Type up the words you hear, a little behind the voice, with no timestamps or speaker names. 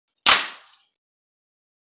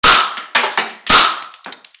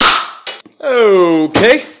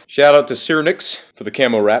Okay, shout out to Cernix for the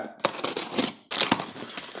camo wrap.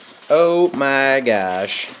 Oh my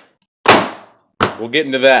gosh. We'll get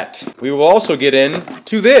into that. We will also get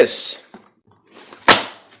into this.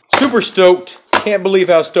 Super stoked. Can't believe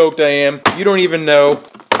how stoked I am. You don't even know.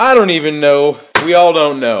 I don't even know. We all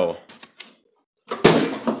don't know.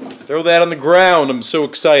 Throw that on the ground. I'm so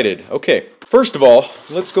excited. Okay, first of all,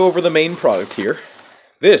 let's go over the main product here.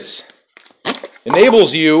 This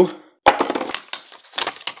enables you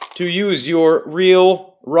to use your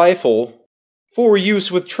real rifle for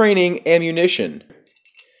use with training ammunition.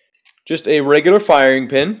 Just a regular firing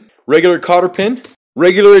pin, regular cotter pin,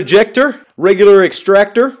 regular ejector, regular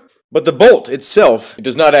extractor, but the bolt itself, it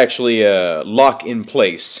does not actually lock in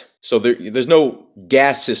place. So there's no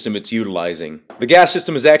gas system it's utilizing. The gas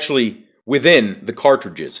system is actually within the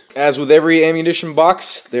cartridges. As with every ammunition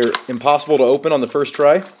box, they're impossible to open on the first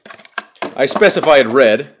try. I specified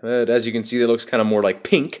red, but as you can see, that looks kind of more like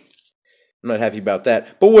pink. I'm not happy about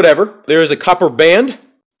that, but whatever. There is a copper band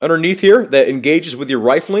underneath here that engages with your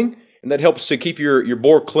rifling, and that helps to keep your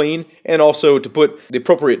bore clean, and also to put the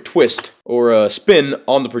appropriate twist or spin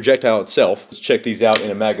on the projectile itself. Let's check these out in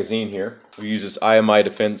a magazine here. We use this IMI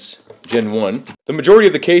Defense Gen 1. The majority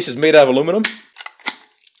of the case is made out of aluminum.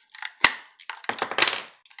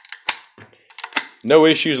 No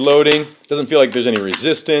issues loading. Doesn't feel like there's any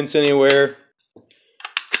resistance anywhere.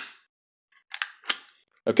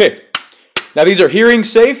 Okay. Now these are hearing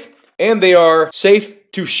safe, and they are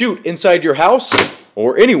safe to shoot inside your house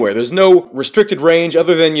or anywhere. There's no restricted range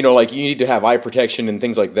other than, you know, like you need to have eye protection and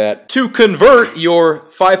things like that. To convert your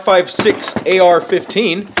 5.56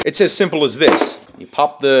 AR-15, it's as simple as this. You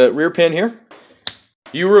pop the rear pin here.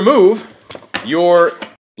 You remove your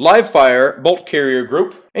live fire bolt carrier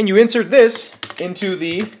group, and you insert this into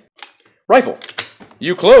the rifle.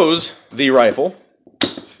 You close the rifle,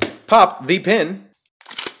 pop the pin,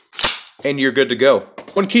 and you're good to go.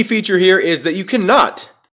 One key feature here is that you cannot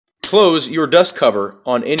close your dust cover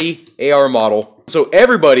on any AR model, so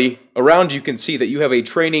everybody around you can see that you have a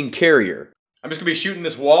training carrier. I'm just going to be shooting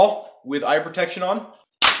this wall with eye protection on.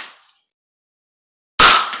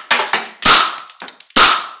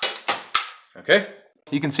 Okay.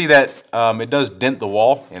 You can see that it does dent the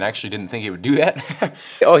wall, and I actually didn't think it would do that.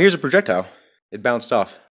 Oh, here's a projectile. It bounced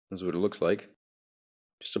off. That's what it looks like.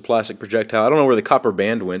 Just a plastic projectile. I don't know where the copper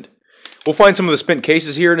band went. We'll find some of the spent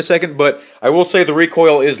cases here in a second, but I will say the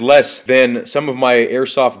recoil is less than some of my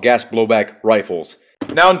Airsoft gas blowback rifles.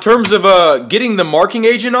 Now, in terms of getting the marking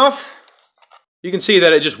agent off, you can see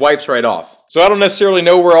that it just wipes right off. So I don't necessarily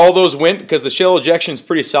know where all those went because the shell ejection is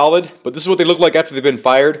pretty solid, but this is what they look like after they've been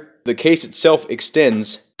fired. The case itself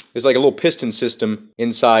extends. There's like a little piston system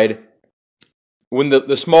inside. When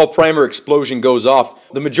the small primer explosion goes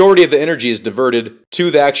off, the majority of the energy is diverted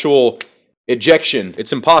to the actual ejection.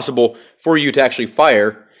 It's impossible for you to actually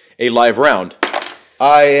fire a live round.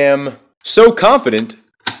 I am so confident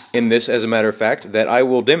in this, as a matter of fact, that I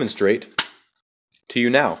will demonstrate to you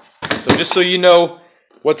now. So just so you know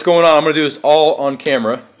what's going on, I'm going to do this all on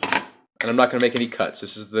camera, and I'm not going to make any cuts.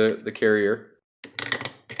 This is the carrier.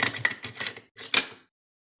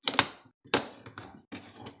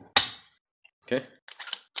 Okay,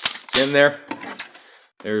 it's in there.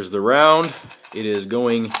 There's the round. It is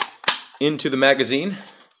going into the magazine.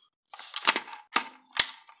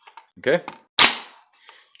 Okay,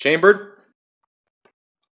 chambered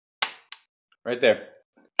right there.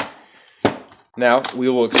 Now we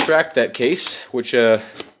will extract that case, which I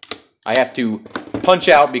have to punch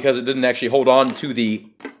out because it didn't actually hold on to the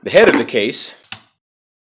head of the case.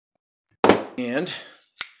 And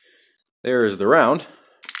there is the round.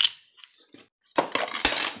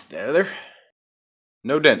 There.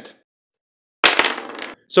 No dent.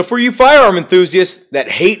 So for you firearm enthusiasts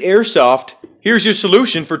that hate Airsoft, here's your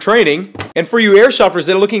solution for training. And for you Airsofters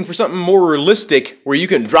that are looking for something more realistic, where you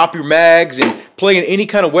can drop your mags and play in any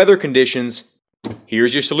kind of weather conditions,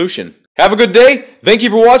 here's your solution. Have a good day. Thank you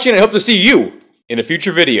for watching. I hope to see you in a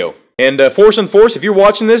future video. And Force on Force, if you're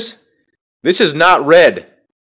watching this, this is not red.